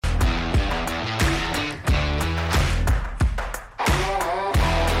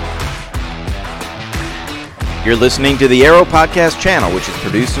You're listening to the Arrow Podcast channel, which is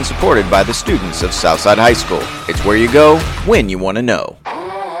produced and supported by the students of Southside High School. It's where you go when you want to know.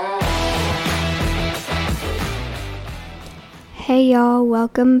 Hey y'all,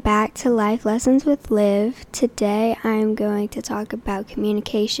 welcome back to Life Lessons with Liv. Today I'm going to talk about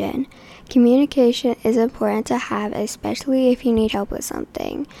communication. Communication is important to have, especially if you need help with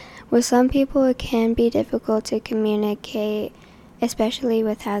something. With some people it can be difficult to communicate, especially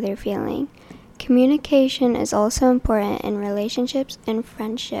with how they're feeling. Communication is also important in relationships and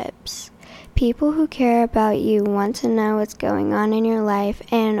friendships. People who care about you want to know what's going on in your life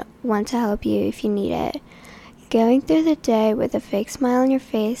and want to help you if you need it. Going through the day with a fake smile on your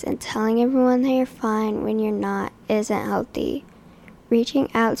face and telling everyone that you're fine when you're not isn't healthy. Reaching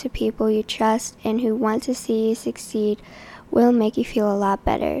out to people you trust and who want to see you succeed will make you feel a lot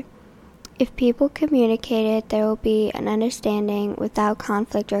better. If people communicated, there will be an understanding without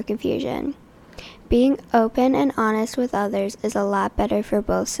conflict or confusion. Being open and honest with others is a lot better for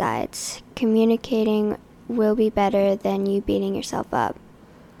both sides. Communicating will be better than you beating yourself up.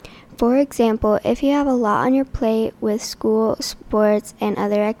 For example, if you have a lot on your plate with school, sports, and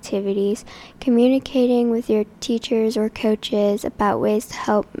other activities, communicating with your teachers or coaches about ways to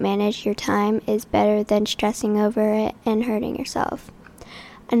help manage your time is better than stressing over it and hurting yourself.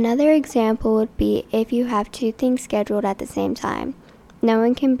 Another example would be if you have two things scheduled at the same time. No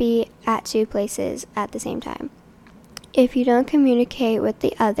one can be at two places at the same time. If you don't communicate with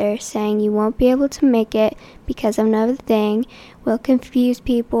the other, saying you won't be able to make it because of another thing will confuse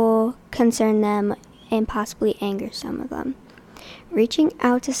people, concern them, and possibly anger some of them. Reaching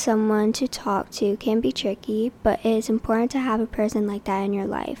out to someone to talk to can be tricky, but it is important to have a person like that in your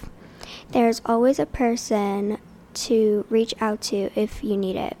life. There is always a person to reach out to if you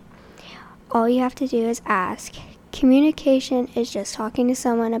need it. All you have to do is ask. Communication is just talking to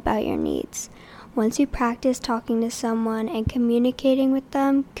someone about your needs. Once you practice talking to someone and communicating with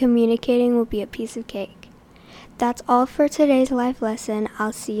them, communicating will be a piece of cake. That's all for today's life lesson.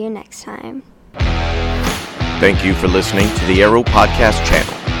 I'll see you next time. Thank you for listening to the Arrow Podcast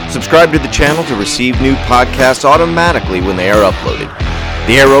channel. Subscribe to the channel to receive new podcasts automatically when they are uploaded.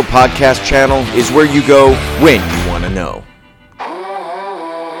 The Arrow Podcast channel is where you go when you want to know.